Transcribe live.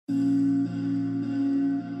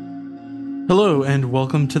Hello, and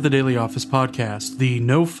welcome to the Daily Office Podcast, the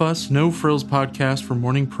No Fuss, No Frills podcast for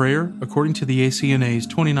morning prayer, according to the ACNA's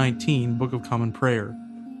 2019 Book of Common Prayer.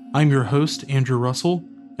 I'm your host, Andrew Russell,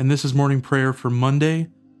 and this is morning prayer for Monday,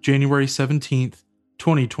 January 17th,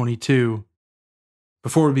 2022.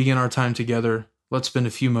 Before we begin our time together, let's spend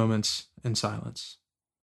a few moments in silence.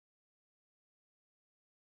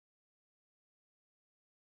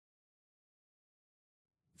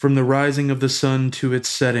 From the rising of the sun to its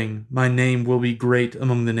setting, my name will be great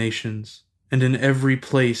among the nations, and in every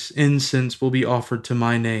place incense will be offered to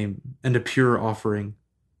my name, and a pure offering.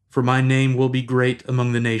 For my name will be great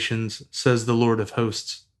among the nations, says the Lord of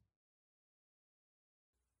hosts.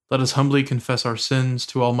 Let us humbly confess our sins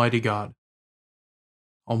to Almighty God.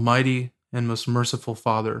 Almighty and most merciful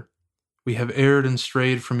Father, we have erred and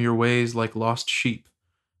strayed from your ways like lost sheep.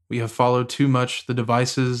 We have followed too much the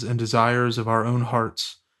devices and desires of our own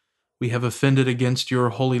hearts. We have offended against your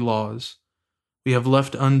holy laws. We have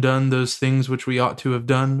left undone those things which we ought to have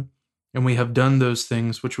done, and we have done those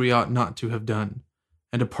things which we ought not to have done.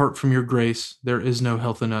 And apart from your grace, there is no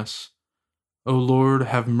health in us. O Lord,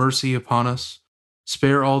 have mercy upon us.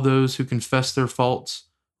 Spare all those who confess their faults.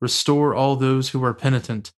 Restore all those who are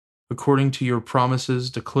penitent, according to your promises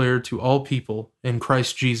declared to all people in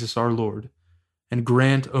Christ Jesus our Lord. And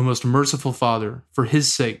grant, O most merciful Father, for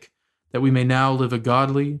his sake, that we may now live a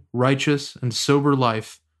godly, righteous, and sober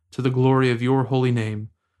life to the glory of your holy name.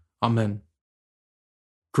 Amen.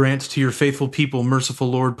 Grant to your faithful people,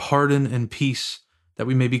 merciful Lord, pardon and peace, that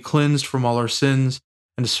we may be cleansed from all our sins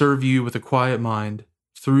and serve you with a quiet mind,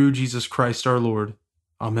 through Jesus Christ our Lord.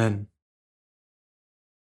 Amen.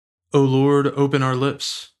 O Lord, open our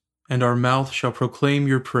lips, and our mouth shall proclaim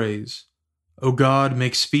your praise. O God,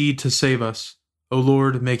 make speed to save us. O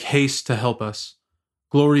Lord, make haste to help us.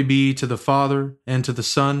 Glory be to the Father, and to the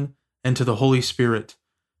Son, and to the Holy Spirit,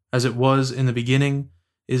 as it was in the beginning,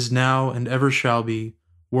 is now, and ever shall be,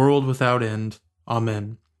 world without end.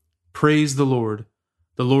 Amen. Praise the Lord.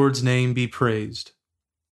 The Lord's name be praised.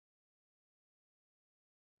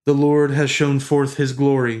 The Lord has shown forth his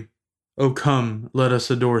glory. O come, let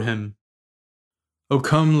us adore him. O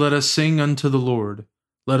come, let us sing unto the Lord.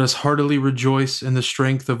 Let us heartily rejoice in the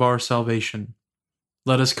strength of our salvation.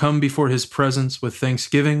 Let us come before his presence with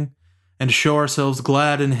thanksgiving, and show ourselves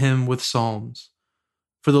glad in him with psalms.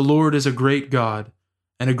 For the Lord is a great God,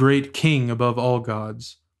 and a great King above all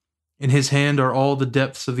gods. In his hand are all the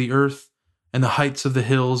depths of the earth, and the heights of the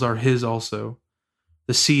hills are his also.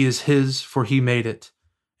 The sea is his, for he made it,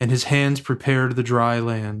 and his hands prepared the dry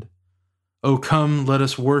land. O come, let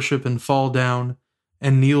us worship and fall down,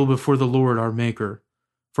 and kneel before the Lord our Maker.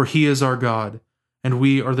 For he is our God, and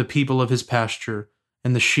we are the people of his pasture,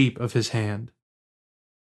 and the sheep of his hand.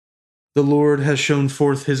 The Lord has shown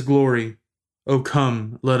forth his glory. O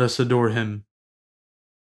come, let us adore him.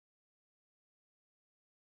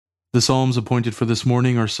 The psalms appointed for this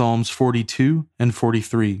morning are Psalms 42 and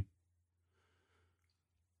 43.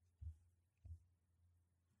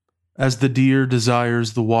 As the deer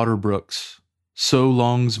desires the water brooks, so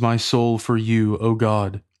longs my soul for you, O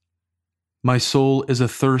God. My soul is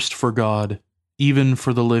athirst for God, even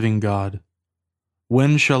for the living God.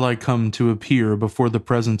 When shall I come to appear before the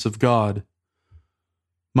presence of God?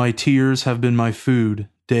 My tears have been my food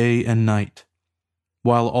day and night,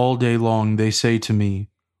 while all day long they say to me,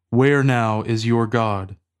 where now is your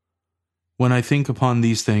God? When I think upon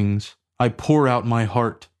these things, I pour out my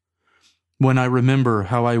heart. When I remember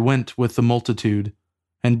how I went with the multitude,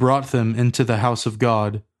 and brought them into the house of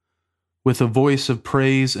God, with a voice of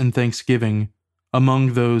praise and thanksgiving,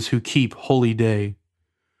 among those who keep holy day.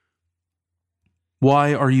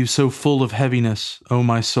 Why are you so full of heaviness, O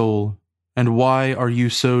my soul, and why are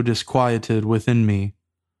you so disquieted within me?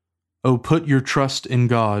 O put your trust in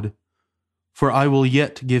God, for I will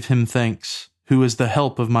yet give him thanks, who is the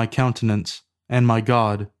help of my countenance, and my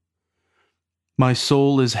God. My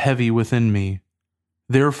soul is heavy within me,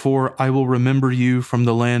 therefore I will remember you from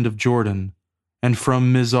the land of Jordan, and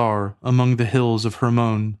from Mizar among the hills of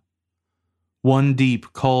Hermon. One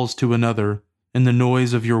deep calls to another in the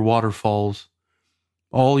noise of your waterfalls.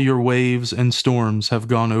 All your waves and storms have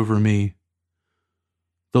gone over me.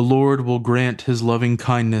 The Lord will grant his loving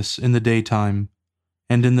kindness in the daytime,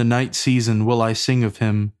 and in the night season will I sing of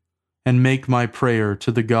him, and make my prayer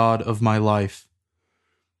to the God of my life.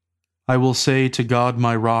 I will say to God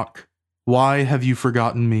my rock, why have you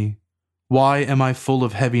forgotten me? Why am I full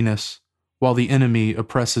of heaviness, while the enemy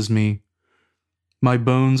oppresses me? My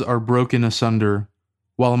bones are broken asunder,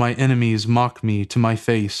 while my enemies mock me to my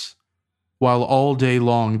face. While all day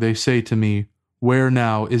long they say to me, where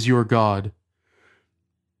now is your God?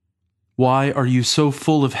 Why are you so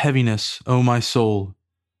full of heaviness, O my soul?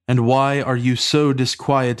 And why are you so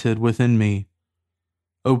disquieted within me?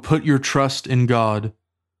 O put your trust in God,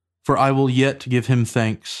 for I will yet give him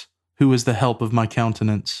thanks, who is the help of my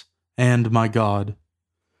countenance, and my God.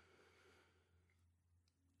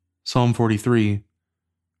 Psalm 43.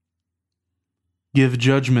 Give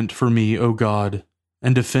judgment for me, O God,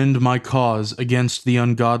 and defend my cause against the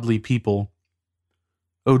ungodly people.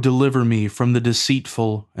 O deliver me from the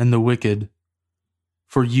deceitful and the wicked.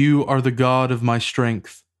 For you are the God of my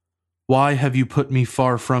strength. Why have you put me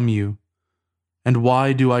far from you? And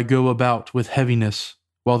why do I go about with heaviness,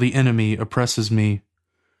 while the enemy oppresses me?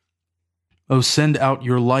 O send out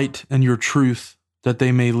your light and your truth, that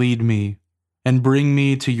they may lead me, and bring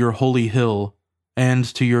me to your holy hill, and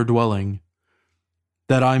to your dwelling,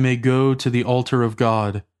 that I may go to the altar of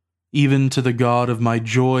God, even to the God of my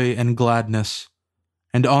joy and gladness.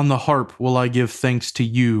 And on the harp will I give thanks to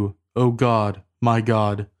you, O God, my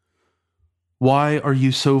God. Why are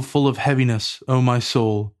you so full of heaviness, O my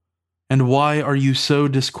soul? And why are you so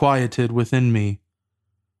disquieted within me?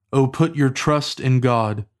 O put your trust in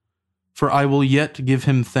God, for I will yet give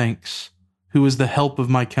him thanks, who is the help of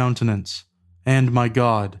my countenance, and my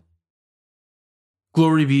God.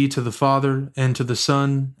 Glory be to the Father, and to the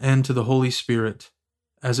Son, and to the Holy Spirit,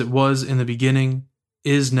 as it was in the beginning,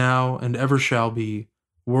 is now, and ever shall be,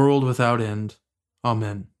 world without end.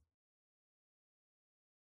 Amen.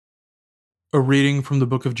 A reading from the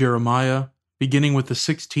book of Jeremiah, beginning with the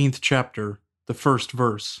 16th chapter, the first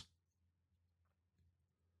verse.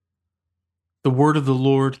 The word of the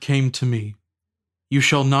Lord came to me. You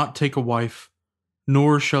shall not take a wife,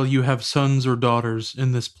 nor shall you have sons or daughters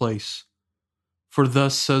in this place. For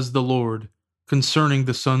thus says the Lord, concerning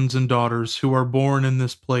the sons and daughters who are born in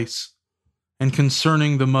this place, and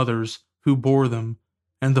concerning the mothers who bore them,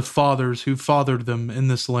 and the fathers who fathered them in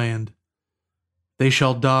this land. They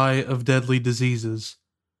shall die of deadly diseases.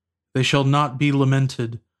 They shall not be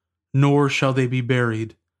lamented, nor shall they be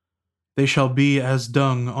buried. They shall be as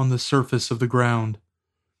dung on the surface of the ground.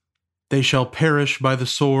 They shall perish by the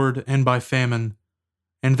sword and by famine,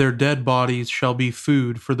 and their dead bodies shall be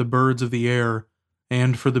food for the birds of the air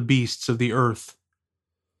and for the beasts of the earth.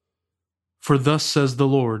 For thus says the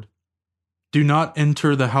Lord, do not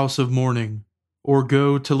enter the house of mourning, or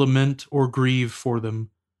go to lament or grieve for them,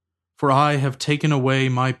 for I have taken away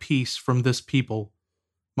my peace from this people,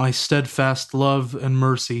 my steadfast love and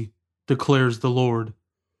mercy, declares the Lord.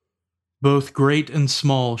 Both great and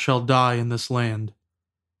small shall die in this land.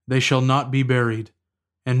 They shall not be buried,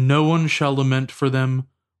 and no one shall lament for them,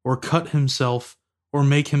 or cut himself, or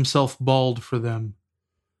make himself bald for them.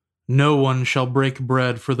 No one shall break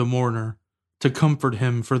bread for the mourner, to comfort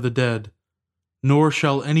him for the dead, nor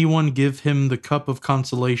shall anyone give him the cup of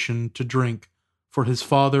consolation to drink for his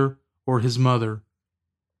father or his mother.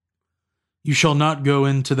 You shall not go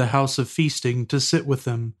into the house of feasting to sit with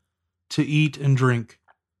them, to eat and drink.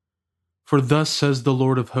 For thus says the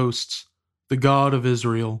Lord of hosts, the God of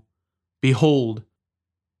Israel, behold,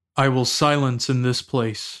 I will silence in this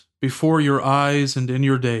place, before your eyes and in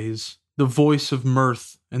your days, the voice of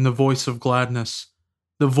mirth and the voice of gladness,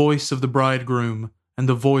 the voice of the bridegroom and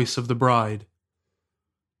the voice of the bride.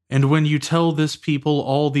 And when you tell this people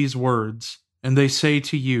all these words, and they say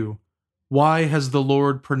to you, why has the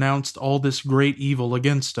Lord pronounced all this great evil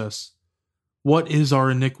against us? What is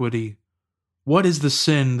our iniquity? What is the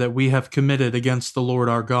sin that we have committed against the Lord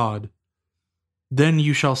our God? Then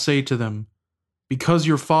you shall say to them, because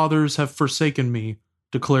your fathers have forsaken me,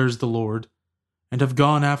 declares the Lord, and have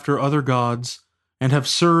gone after other gods, and have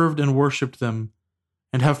served and worshipped them,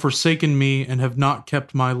 and have forsaken me and have not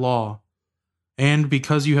kept my law, and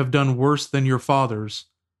because you have done worse than your fathers,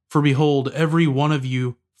 for behold, every one of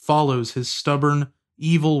you follows his stubborn,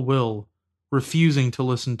 evil will, refusing to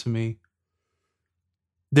listen to me.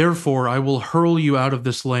 Therefore I will hurl you out of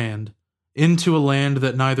this land, into a land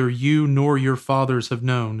that neither you nor your fathers have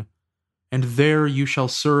known, and there you shall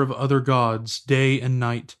serve other gods day and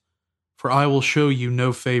night, for I will show you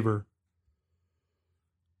no favor.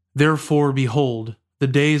 Therefore, behold, the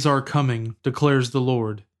days are coming, declares the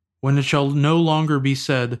Lord, when it shall no longer be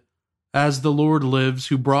said, as the Lord lives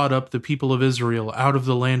who brought up the people of Israel out of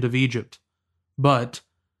the land of Egypt, but,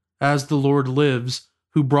 as the Lord lives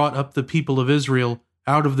who brought up the people of Israel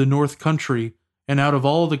out of the north country and out of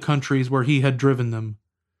all the countries where he had driven them.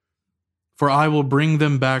 For I will bring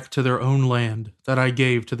them back to their own land that I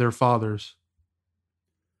gave to their fathers.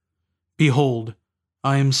 Behold,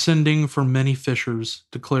 I am sending for many fishers,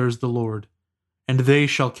 declares the Lord, and they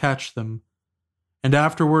shall catch them. And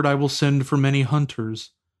afterward I will send for many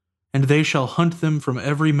hunters, and they shall hunt them from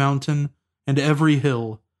every mountain and every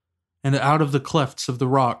hill, and out of the clefts of the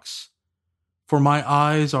rocks. For my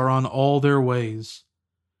eyes are on all their ways.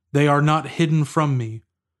 They are not hidden from me,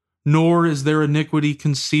 nor is their iniquity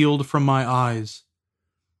concealed from my eyes.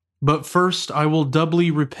 But first I will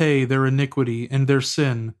doubly repay their iniquity and their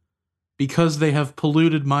sin, because they have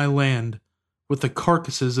polluted my land with the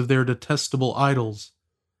carcasses of their detestable idols,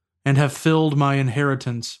 and have filled my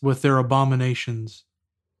inheritance with their abominations.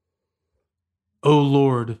 O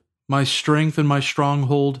Lord, my strength and my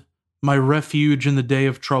stronghold, my refuge in the day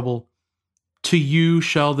of trouble, to you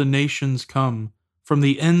shall the nations come from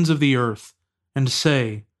the ends of the earth, and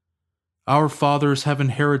say, Our fathers have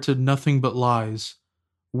inherited nothing but lies,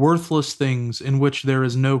 worthless things in which there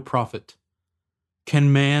is no profit.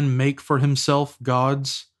 Can man make for himself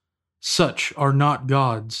gods? Such are not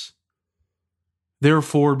gods.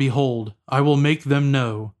 Therefore, behold, I will make them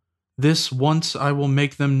know. This once I will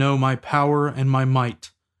make them know my power and my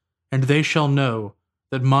might, and they shall know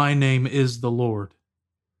that my name is the Lord.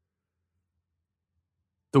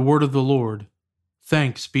 The word of the Lord.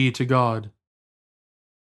 Thanks be to God.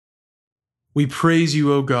 We praise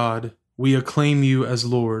you, O God. We acclaim you as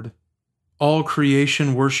Lord. All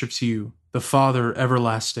creation worships you, the Father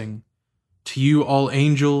everlasting. To you all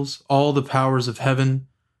angels, all the powers of heaven,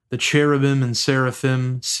 the cherubim and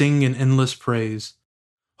seraphim sing in endless praise.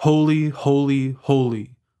 Holy, holy,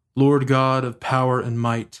 holy, Lord God of power and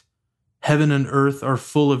might. Heaven and earth are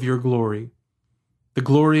full of your glory. The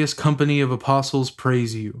glorious company of apostles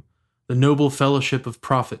praise you. The noble fellowship of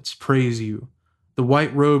prophets praise you. The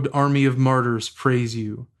white-robed army of martyrs praise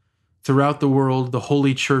you. Throughout the world the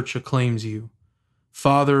Holy Church acclaims you.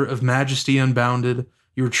 Father of majesty unbounded,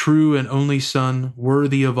 your true and only Son,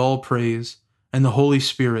 worthy of all praise, and the Holy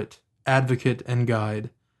Spirit, advocate and guide.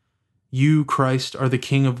 You, Christ, are the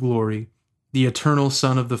King of glory, the eternal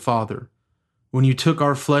Son of the Father. When you took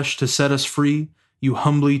our flesh to set us free, you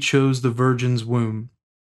humbly chose the Virgin's womb.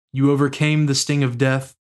 You overcame the sting of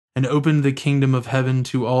death and opened the kingdom of heaven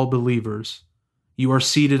to all believers. You are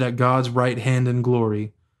seated at God's right hand in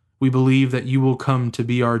glory. We believe that you will come to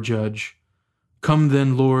be our judge. Come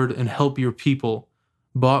then, Lord, and help your people,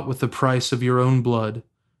 bought with the price of your own blood,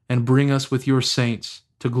 and bring us with your saints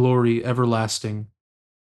to glory everlasting.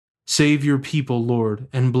 Save your people, Lord,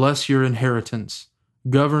 and bless your inheritance.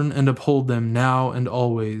 Govern and uphold them now and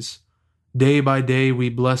always. Day by day we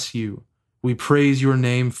bless you. We praise your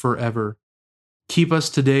name forever. Keep us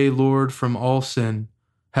today, Lord, from all sin.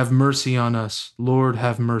 Have mercy on us, Lord,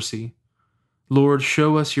 have mercy. Lord,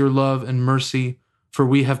 show us your love and mercy, for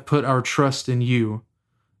we have put our trust in you.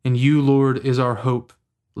 In you, Lord, is our hope.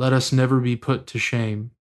 Let us never be put to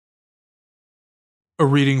shame. A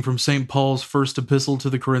reading from St. Paul's first epistle to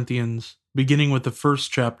the Corinthians, beginning with the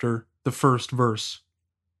first chapter, the first verse.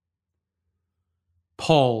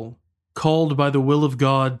 Paul, called by the will of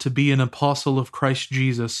God to be an apostle of Christ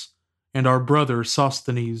Jesus, and our brother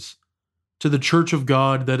Sosthenes, to the church of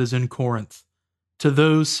God that is in Corinth, to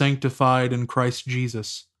those sanctified in Christ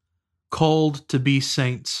Jesus, called to be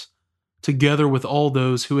saints, together with all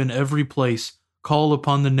those who in every place call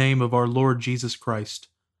upon the name of our Lord Jesus Christ,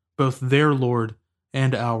 both their Lord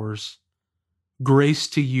and ours. Grace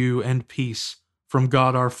to you and peace from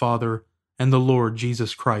God our Father and the Lord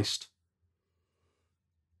Jesus Christ.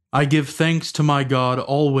 I give thanks to my God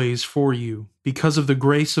always for you, because of the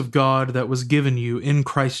grace of God that was given you in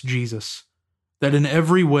Christ Jesus, that in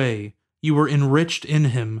every way you were enriched in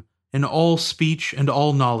him in all speech and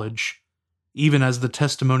all knowledge, even as the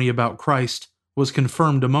testimony about Christ was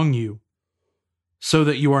confirmed among you, so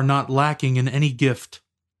that you are not lacking in any gift,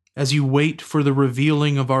 as you wait for the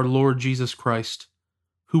revealing of our Lord Jesus Christ,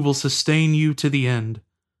 who will sustain you to the end,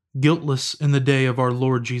 guiltless in the day of our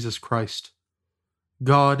Lord Jesus Christ.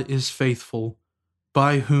 God is faithful,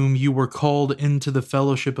 by whom you were called into the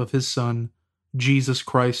fellowship of his Son, Jesus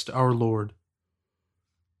Christ our Lord.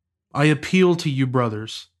 I appeal to you,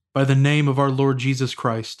 brothers, by the name of our Lord Jesus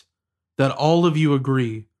Christ, that all of you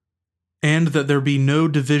agree, and that there be no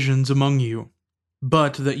divisions among you,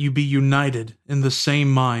 but that you be united in the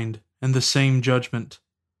same mind and the same judgment.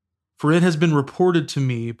 For it has been reported to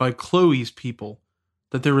me by Chloe's people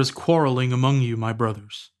that there is quarreling among you, my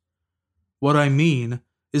brothers. What I mean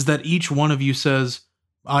is that each one of you says,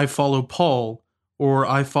 I follow Paul, or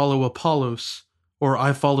I follow Apollos, or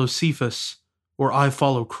I follow Cephas, or I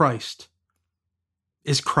follow Christ.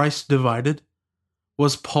 Is Christ divided?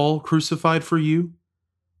 Was Paul crucified for you?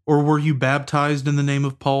 Or were you baptized in the name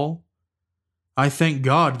of Paul? I thank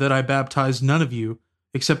God that I baptized none of you,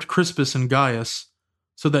 except Crispus and Gaius,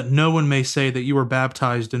 so that no one may say that you were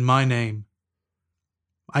baptized in my name.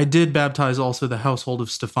 I did baptize also the household of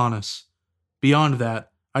Stephanas. Beyond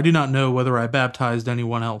that, I do not know whether I baptized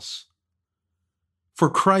anyone else. For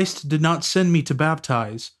Christ did not send me to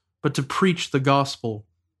baptize, but to preach the gospel,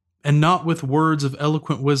 and not with words of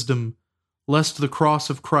eloquent wisdom, lest the cross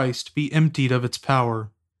of Christ be emptied of its power.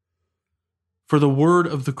 For the word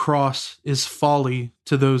of the cross is folly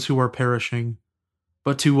to those who are perishing,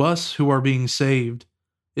 but to us who are being saved,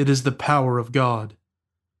 it is the power of God.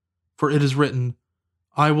 For it is written,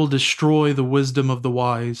 I will destroy the wisdom of the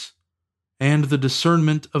wise, and the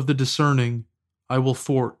discernment of the discerning I will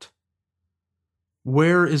thwart.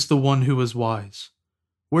 Where is the one who is wise?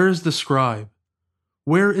 Where is the scribe?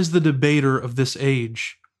 Where is the debater of this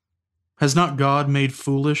age? Has not God made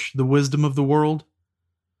foolish the wisdom of the world?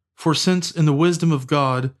 For since in the wisdom of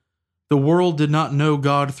God the world did not know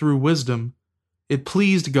God through wisdom, it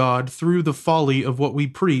pleased God through the folly of what we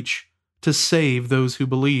preach to save those who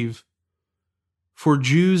believe. For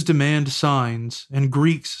Jews demand signs, and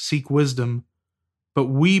Greeks seek wisdom, but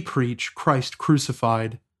we preach Christ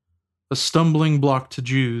crucified, a stumbling block to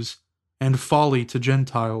Jews, and folly to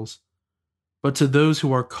Gentiles. But to those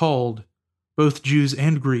who are called, both Jews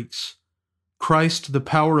and Greeks, Christ the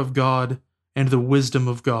power of God and the wisdom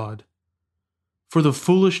of God. For the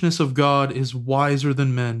foolishness of God is wiser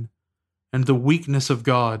than men, and the weakness of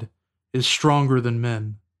God is stronger than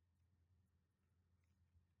men.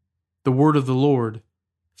 The word of the Lord.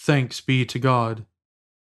 Thanks be to God.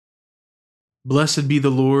 Blessed be the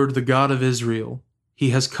Lord, the God of Israel. He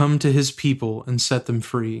has come to his people and set them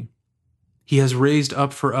free. He has raised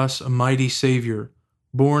up for us a mighty Savior,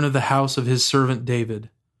 born of the house of his servant David.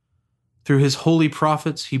 Through his holy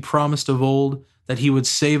prophets he promised of old that he would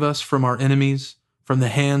save us from our enemies, from the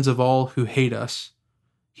hands of all who hate us.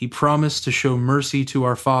 He promised to show mercy to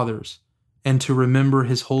our fathers, and to remember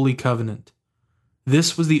his holy covenant.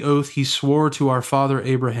 This was the oath he swore to our father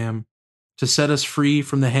Abraham, to set us free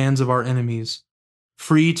from the hands of our enemies,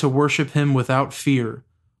 free to worship him without fear,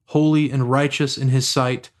 holy and righteous in his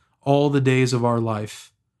sight all the days of our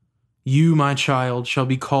life. You, my child, shall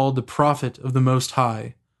be called the prophet of the Most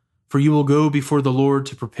High, for you will go before the Lord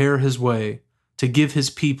to prepare his way, to give his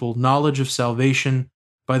people knowledge of salvation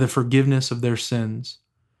by the forgiveness of their sins.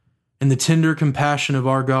 In the tender compassion of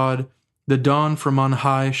our God, the dawn from on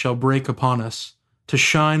high shall break upon us, to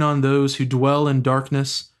shine on those who dwell in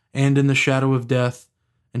darkness and in the shadow of death,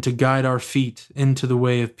 and to guide our feet into the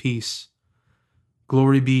way of peace.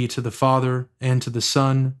 Glory be to the Father, and to the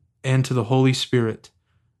Son, and to the Holy Spirit,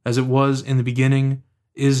 as it was in the beginning,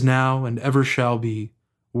 is now, and ever shall be,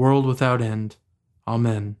 world without end.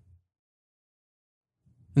 Amen.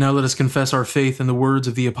 Now let us confess our faith in the words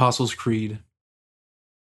of the Apostles' Creed.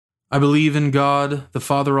 I believe in God, the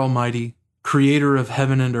Father Almighty, creator of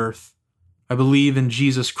heaven and earth. I believe in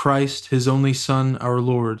Jesus Christ, his only Son, our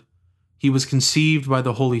Lord. He was conceived by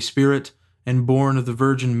the Holy Spirit and born of the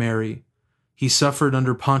Virgin Mary. He suffered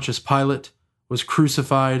under Pontius Pilate, was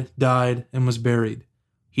crucified, died, and was buried.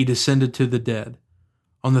 He descended to the dead.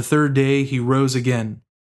 On the third day he rose again.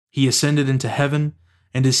 He ascended into heaven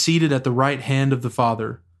and is seated at the right hand of the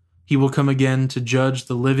Father. He will come again to judge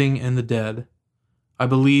the living and the dead. I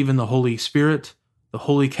believe in the Holy Spirit, the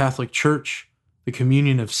Holy Catholic Church, the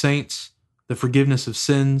communion of saints, the forgiveness of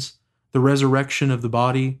sins, the resurrection of the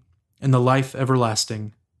body, and the life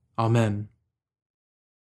everlasting. Amen.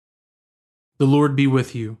 The Lord be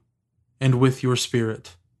with you, and with your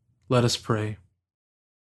spirit. Let us pray.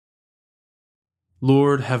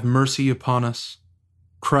 Lord, have mercy upon us.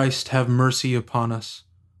 Christ, have mercy upon us.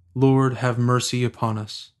 Lord, have mercy upon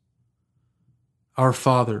us. Our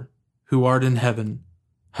Father, who art in heaven,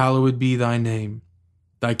 hallowed be thy name.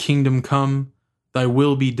 Thy kingdom come, thy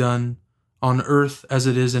will be done, on earth as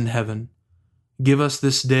it is in heaven. Give us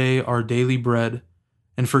this day our daily bread,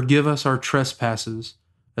 and forgive us our trespasses,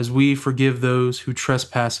 as we forgive those who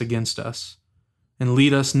trespass against us. And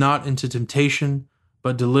lead us not into temptation,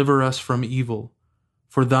 but deliver us from evil.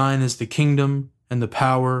 For thine is the kingdom, and the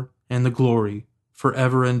power, and the glory,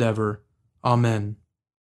 forever and ever. Amen.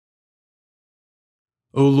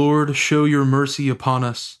 O Lord, show your mercy upon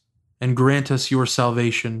us, and grant us your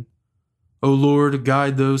salvation. O Lord,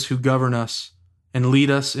 guide those who govern us, and lead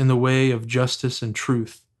us in the way of justice and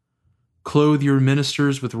truth. Clothe your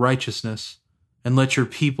ministers with righteousness, and let your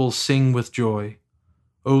people sing with joy.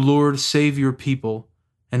 O Lord, save your people,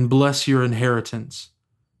 and bless your inheritance.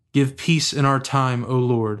 Give peace in our time, O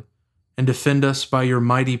Lord, and defend us by your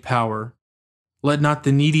mighty power. Let not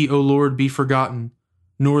the needy, O Lord, be forgotten,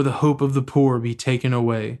 nor the hope of the poor be taken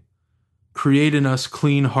away. Create in us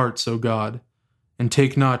clean hearts, O God, and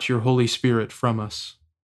take not your Holy Spirit from us.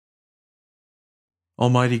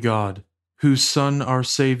 Almighty God, whose Son, our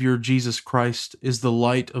Savior, Jesus Christ, is the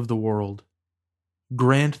light of the world,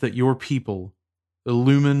 grant that your people,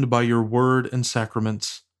 illumined by your word and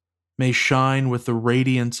sacraments, may shine with the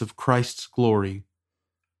radiance of Christ's glory,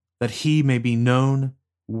 that he may be known,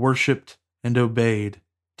 worshipped, and obeyed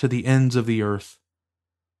to the ends of the earth.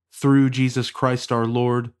 Through Jesus Christ our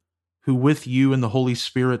Lord, who with you and the Holy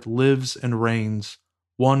Spirit lives and reigns,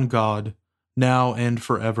 one God, now and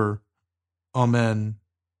forever. Amen.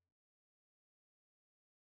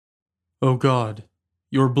 O God,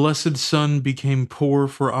 your blessed Son became poor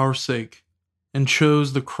for our sake, and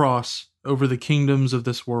chose the cross over the kingdoms of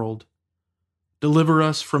this world. Deliver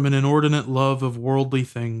us from an inordinate love of worldly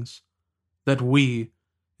things, that we,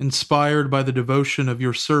 inspired by the devotion of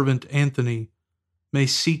your servant Anthony, may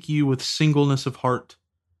seek you with singleness of heart,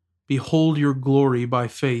 behold your glory by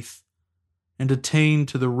faith, and attain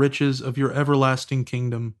to the riches of your everlasting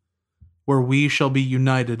kingdom, where we shall be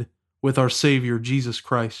united with our Savior Jesus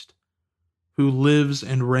Christ, who lives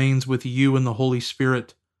and reigns with you in the Holy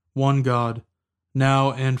Spirit, one God,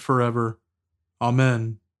 now and forever.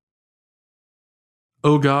 Amen.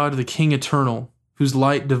 O God, the King eternal, whose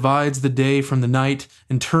light divides the day from the night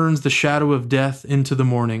and turns the shadow of death into the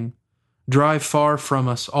morning, drive far from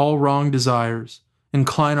us all wrong desires,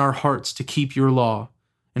 incline our hearts to keep your law,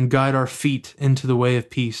 and guide our feet into the way of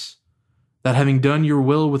peace, that having done your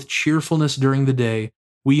will with cheerfulness during the day,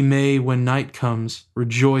 we may, when night comes,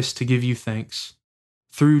 rejoice to give you thanks.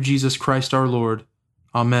 Through Jesus Christ our Lord.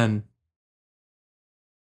 Amen.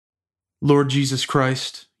 Lord Jesus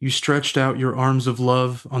Christ, you stretched out your arms of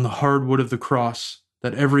love on the hard wood of the cross,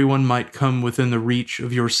 that everyone might come within the reach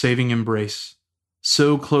of your saving embrace.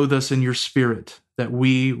 So clothe us in your Spirit, that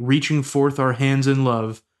we, reaching forth our hands in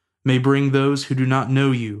love, may bring those who do not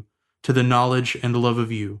know you to the knowledge and love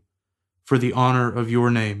of you, for the honor of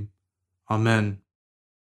your name. Amen.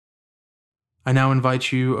 I now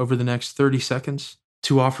invite you over the next 30 seconds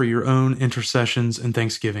to offer your own intercessions and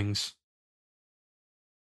thanksgivings.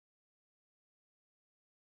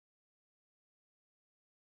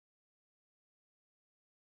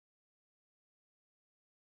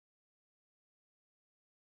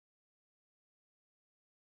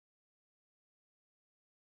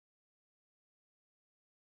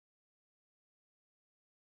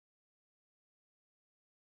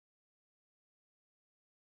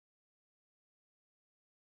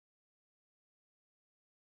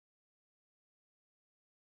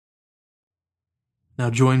 Now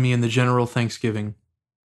join me in the general thanksgiving.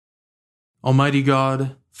 Almighty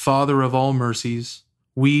God, Father of all mercies,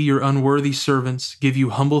 we, your unworthy servants, give you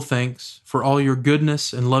humble thanks for all your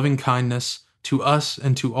goodness and loving kindness to us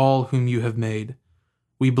and to all whom you have made.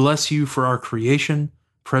 We bless you for our creation,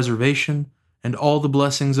 preservation, and all the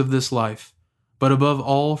blessings of this life, but above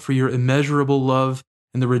all for your immeasurable love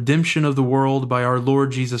and the redemption of the world by our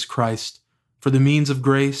Lord Jesus Christ, for the means of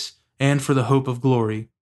grace and for the hope of glory.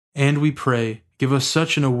 And we pray, give us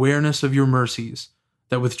such an awareness of your mercies,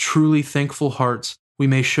 that with truly thankful hearts we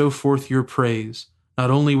may show forth your praise, not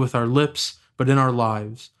only with our lips, but in our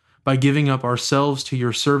lives, by giving up ourselves to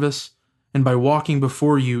your service, and by walking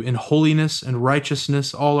before you in holiness and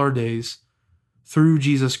righteousness all our days. Through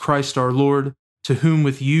Jesus Christ our Lord, to whom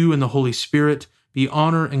with you and the Holy Spirit be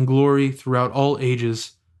honor and glory throughout all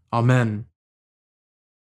ages. Amen.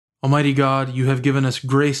 Almighty God, you have given us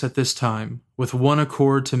grace at this time, with one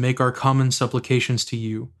accord to make our common supplications to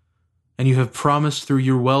you. And you have promised through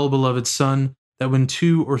your well-beloved Son that when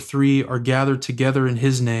 2 or 3 are gathered together in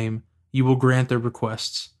his name, you will grant their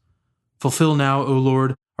requests. Fulfill now, O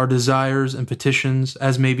Lord, our desires and petitions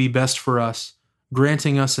as may be best for us,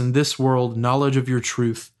 granting us in this world knowledge of your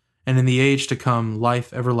truth, and in the age to come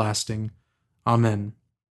life everlasting. Amen.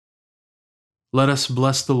 Let us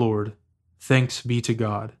bless the Lord. Thanks be to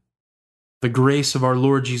God. The grace of our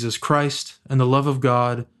Lord Jesus Christ, and the love of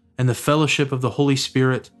God, and the fellowship of the Holy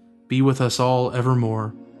Spirit be with us all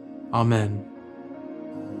evermore. Amen.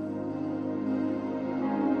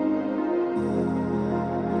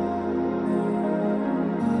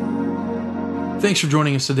 Thanks for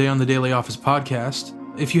joining us today on the Daily Office Podcast.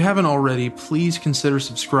 If you haven't already, please consider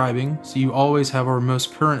subscribing so you always have our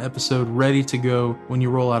most current episode ready to go when you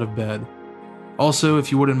roll out of bed. Also,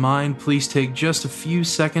 if you wouldn't mind, please take just a few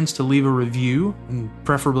seconds to leave a review, and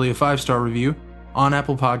preferably a 5-star review, on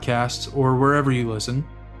Apple Podcasts or wherever you listen.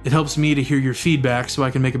 It helps me to hear your feedback so I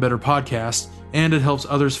can make a better podcast, and it helps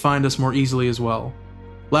others find us more easily as well.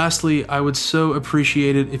 Lastly, I would so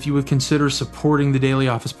appreciate it if you would consider supporting the Daily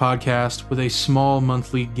Office Podcast with a small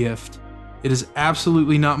monthly gift. It is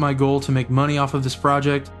absolutely not my goal to make money off of this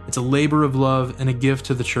project. It's a labor of love and a gift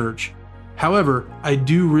to the church. However, I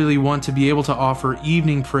do really want to be able to offer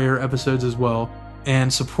evening prayer episodes as well,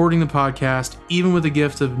 and supporting the podcast, even with a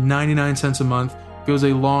gift of 99 cents a month, goes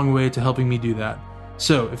a long way to helping me do that.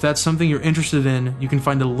 So, if that's something you're interested in, you can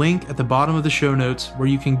find a link at the bottom of the show notes where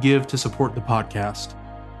you can give to support the podcast.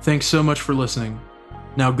 Thanks so much for listening.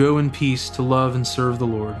 Now go in peace to love and serve the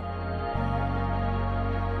Lord.